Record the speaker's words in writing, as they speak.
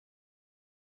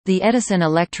The Edison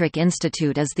Electric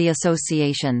Institute is the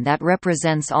association that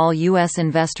represents all U.S.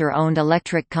 investor-owned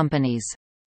electric companies.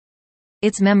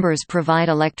 Its members provide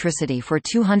electricity for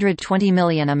 220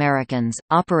 million Americans,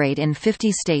 operate in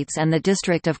 50 states and the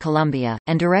District of Columbia,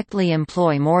 and directly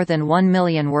employ more than 1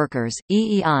 million workers.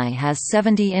 EEI has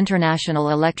 70 international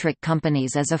electric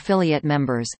companies as affiliate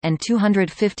members, and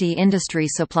 250 industry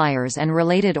suppliers and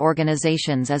related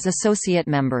organizations as associate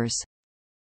members.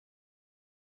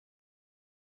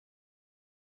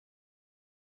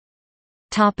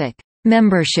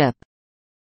 Membership.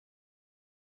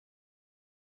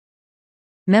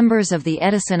 Members of the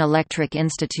Edison Electric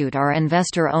Institute are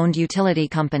investor-owned utility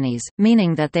companies,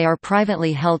 meaning that they are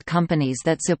privately held companies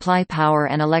that supply power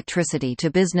and electricity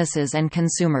to businesses and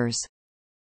consumers.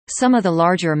 Some of the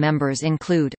larger members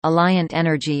include, Alliant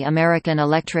Energy, American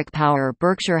Electric Power,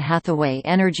 Berkshire Hathaway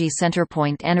Energy,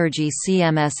 CenterPoint Energy,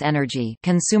 CMS Energy,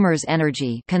 Consumers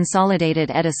Energy, Consolidated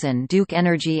Edison, Duke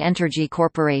Energy, Entergy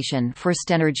Corporation,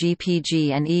 FirstEnergy,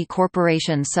 PG&E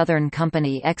Corporation, Southern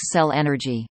Company, Xcel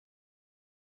Energy.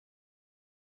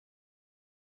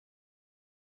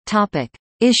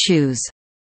 Issues.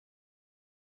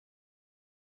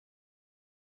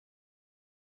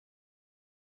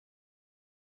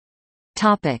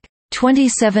 Topic: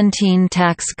 2017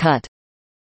 tax cut.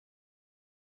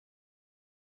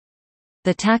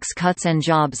 The Tax Cuts and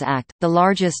Jobs Act, the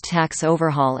largest tax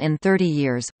overhaul in 30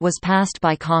 years, was passed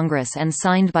by Congress and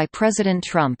signed by President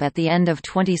Trump at the end of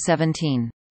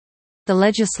 2017. The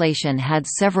legislation had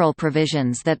several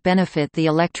provisions that benefit the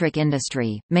electric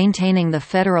industry, maintaining the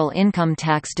federal income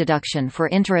tax deduction for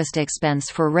interest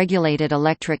expense for regulated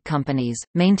electric companies,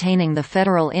 maintaining the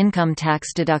federal income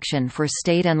tax deduction for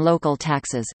state and local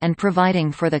taxes, and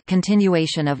providing for the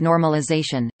continuation of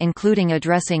normalization, including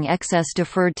addressing excess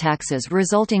deferred taxes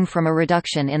resulting from a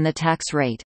reduction in the tax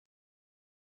rate.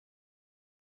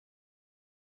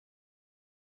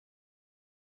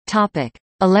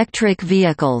 Electric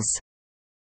vehicles.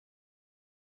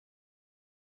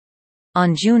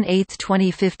 On June 8,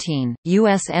 2015,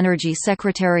 U.S. Energy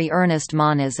Secretary Ernest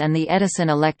Moniz and the Edison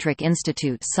Electric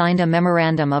Institute signed a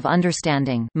Memorandum of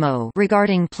Understanding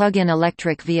regarding plug-in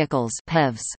electric vehicles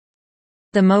 (PEVs).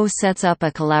 The MO sets up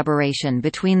a collaboration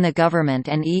between the government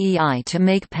and EEI to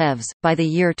make PEVs, by the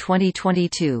year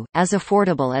 2022, as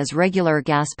affordable as regular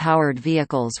gas-powered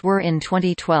vehicles were in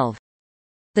 2012.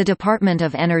 The Department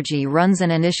of Energy runs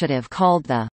an initiative called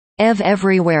the EV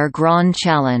Everywhere Grand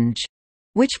Challenge,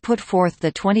 which put forth the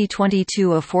 2022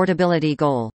 affordability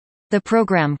goal. The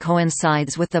program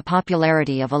coincides with the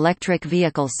popularity of electric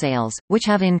vehicle sales, which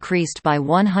have increased by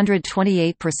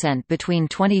 128% between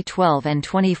 2012 and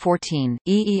 2014.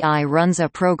 EEI runs a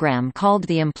program called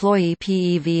the Employee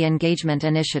PEV Engagement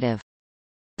Initiative.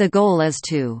 The goal is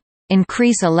to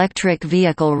increase electric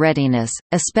vehicle readiness,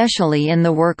 especially in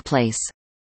the workplace,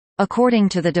 according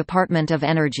to the Department of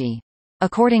Energy.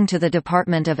 According to the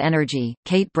Department of Energy,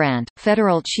 Kate Brandt,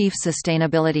 Federal Chief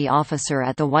Sustainability Officer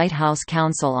at the White House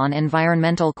Council on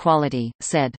Environmental Quality,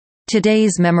 said,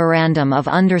 "Today's Memorandum of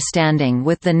Understanding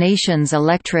with the nation's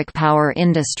electric power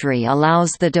industry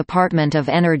allows the Department of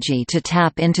Energy to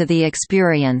tap into the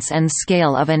experience and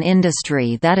scale of an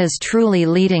industry that is truly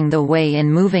leading the way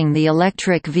in moving the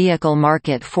electric vehicle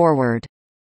market forward."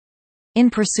 In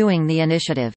pursuing the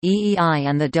initiative, EEI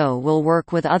and the DOE will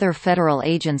work with other federal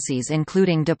agencies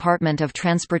including Department of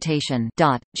Transportation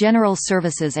General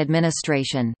Services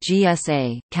Administration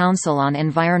GSA, Council on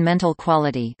Environmental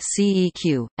Quality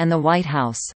CEQ, and the White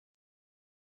House.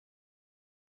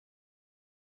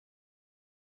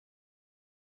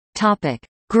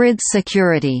 Grid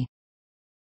security.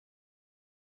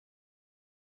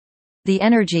 The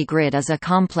energy grid is a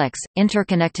complex,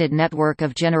 interconnected network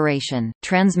of generation,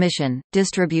 transmission,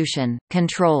 distribution,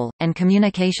 control, and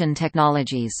communication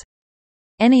technologies.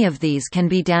 Any of these can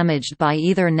be damaged by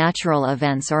either natural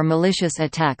events or malicious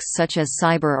attacks such as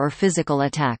cyber or physical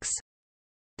attacks.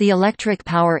 The electric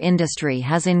power industry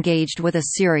has engaged with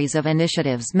a series of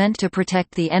initiatives meant to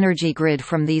protect the energy grid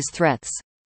from these threats.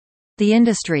 The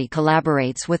industry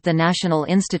collaborates with the National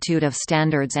Institute of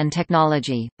Standards and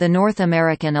Technology, the North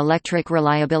American Electric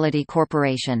Reliability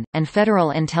Corporation, and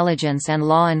federal intelligence and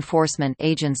law enforcement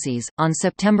agencies. On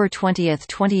September 20,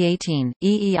 2018,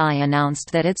 EEI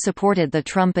announced that it supported the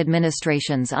Trump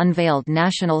administration's unveiled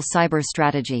National Cyber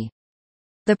Strategy.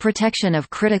 The protection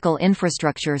of critical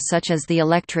infrastructure such as the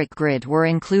electric grid were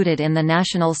included in the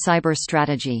National Cyber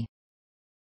Strategy.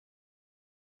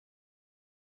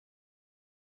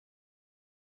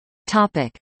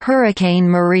 Hurricane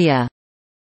Maria.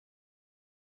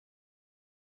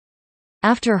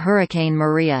 After Hurricane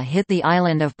Maria hit the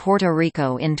island of Puerto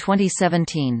Rico in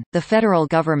 2017, the federal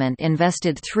government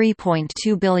invested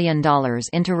 $3.2 billion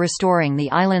into restoring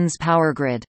the island's power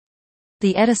grid.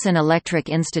 The Edison Electric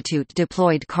Institute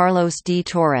deployed Carlos D.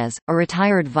 Torres, a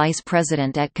retired vice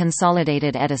president at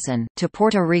Consolidated Edison, to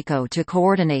Puerto Rico to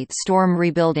coordinate storm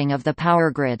rebuilding of the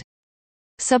power grid.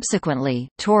 Subsequently,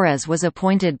 Torres was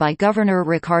appointed by Governor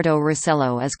Ricardo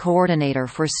Rossello as coordinator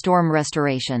for storm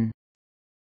restoration.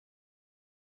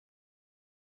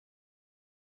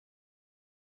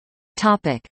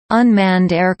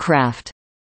 Unmanned aircraft.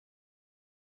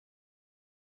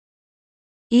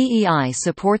 EEI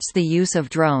supports the use of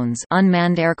drones,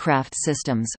 unmanned aircraft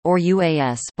systems, or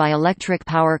UAS, by electric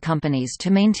power companies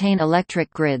to maintain electric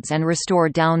grids and restore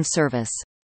down service.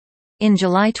 In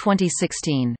July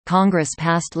 2016, Congress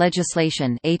passed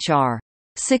legislation H.R.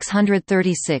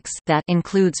 636 that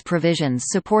includes provisions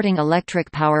supporting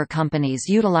electric power companies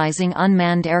utilizing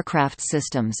unmanned aircraft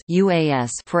systems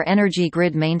 (UAS) for energy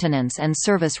grid maintenance and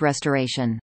service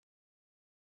restoration.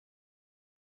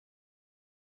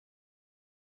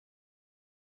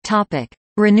 Topic: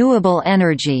 Renewable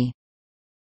energy.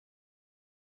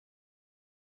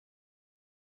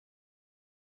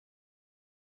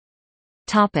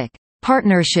 Topic: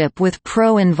 Partnership with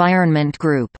Pro-Environment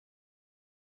Group.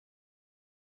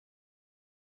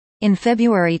 In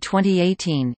February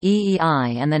 2018,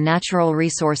 EEI and the Natural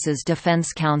Resources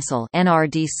Defense Council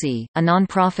 (NRDC), a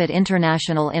nonprofit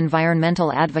international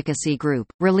environmental advocacy group,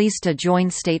 released a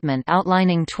joint statement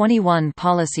outlining 21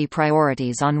 policy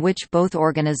priorities on which both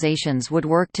organizations would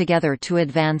work together to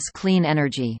advance clean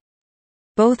energy.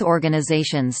 Both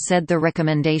organizations said the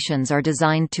recommendations are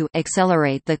designed to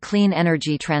accelerate the clean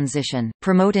energy transition,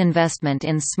 promote investment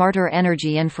in smarter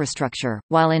energy infrastructure,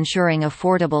 while ensuring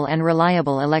affordable and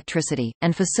reliable electricity,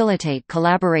 and facilitate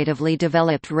collaboratively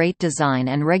developed rate design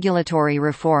and regulatory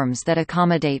reforms that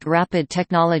accommodate rapid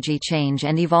technology change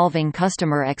and evolving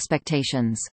customer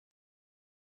expectations.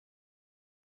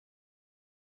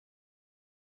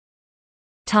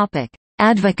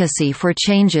 Advocacy for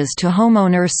changes to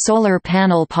homeowner solar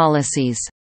panel policies.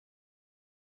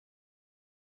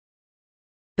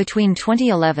 Between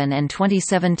 2011 and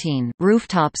 2017,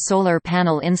 rooftop solar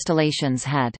panel installations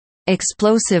had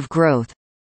explosive growth,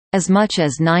 as much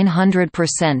as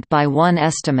 900% by one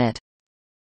estimate.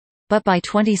 But by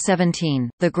 2017,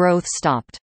 the growth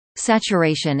stopped.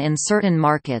 Saturation in certain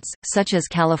markets, such as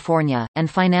California, and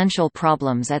financial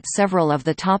problems at several of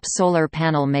the top solar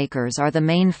panel makers are the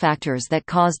main factors that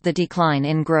caused the decline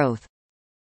in growth.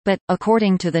 But,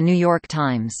 according to the New York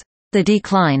Times, the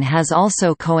decline has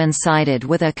also coincided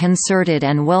with a concerted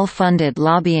and well-funded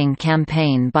lobbying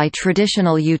campaign by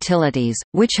traditional utilities,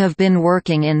 which have been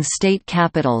working in state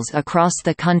capitals across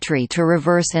the country to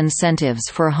reverse incentives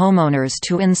for homeowners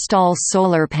to install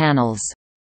solar panels.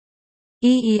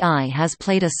 EEI has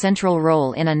played a central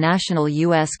role in a national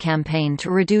U.S. campaign to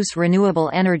reduce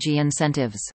renewable energy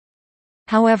incentives.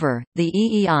 However, the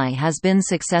EEI has been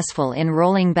successful in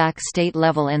rolling back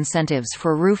state-level incentives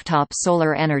for rooftop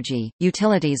solar energy.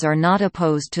 Utilities are not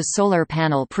opposed to solar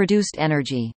panel-produced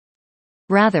energy.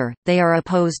 Rather, they are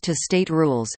opposed to state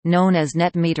rules, known as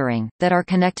net metering, that are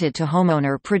connected to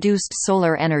homeowner-produced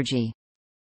solar energy.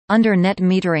 Under net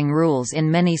metering rules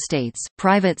in many states,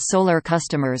 private solar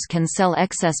customers can sell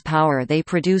excess power they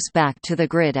produce back to the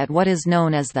grid at what is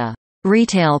known as the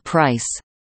retail price,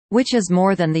 which is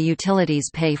more than the utilities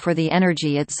pay for the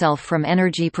energy itself from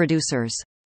energy producers.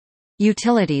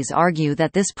 Utilities argue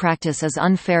that this practice is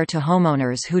unfair to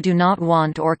homeowners who do not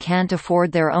want or can't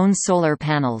afford their own solar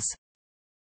panels.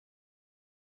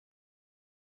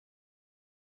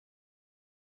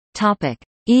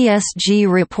 ESG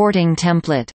reporting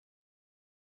template.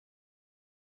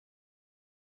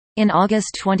 In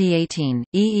August 2018,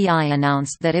 EEI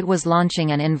announced that it was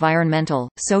launching an environmental,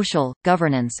 social,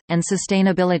 governance, and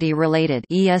sustainability-related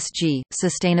 (ESG,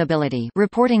 sustainability)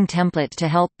 reporting template to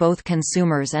help both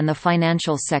consumers and the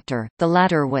financial sector, the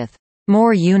latter with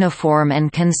more uniform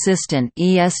and consistent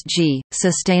ESG,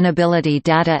 sustainability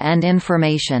data and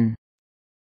information.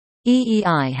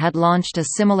 EEI had launched a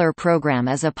similar program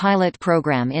as a pilot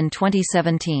program in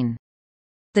 2017.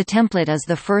 The template is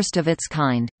the first of its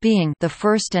kind, being the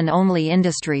first and only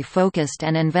industry-focused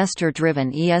and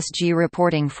investor-driven ESG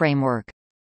reporting framework.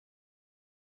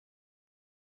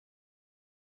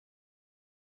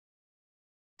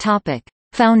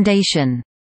 Foundation.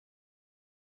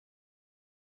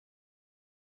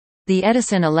 The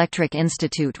Edison Electric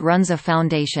Institute runs a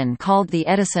foundation called the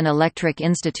Edison Electric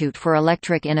Institute for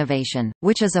Electric Innovation,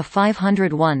 which is a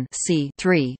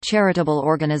 501(c)(3) charitable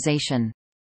organization.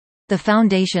 The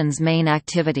Foundation's main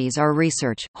activities are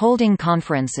research, holding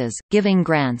conferences, giving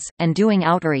grants, and doing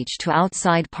outreach to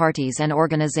outside parties and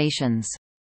organizations.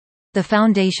 The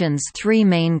Foundation's three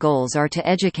main goals are to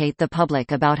educate the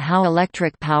public about how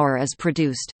electric power is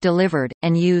produced, delivered,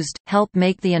 and used, help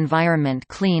make the environment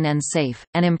clean and safe,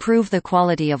 and improve the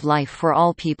quality of life for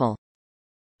all people.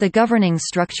 The governing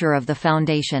structure of the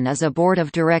Foundation is a board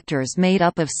of directors made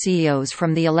up of CEOs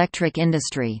from the electric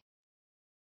industry.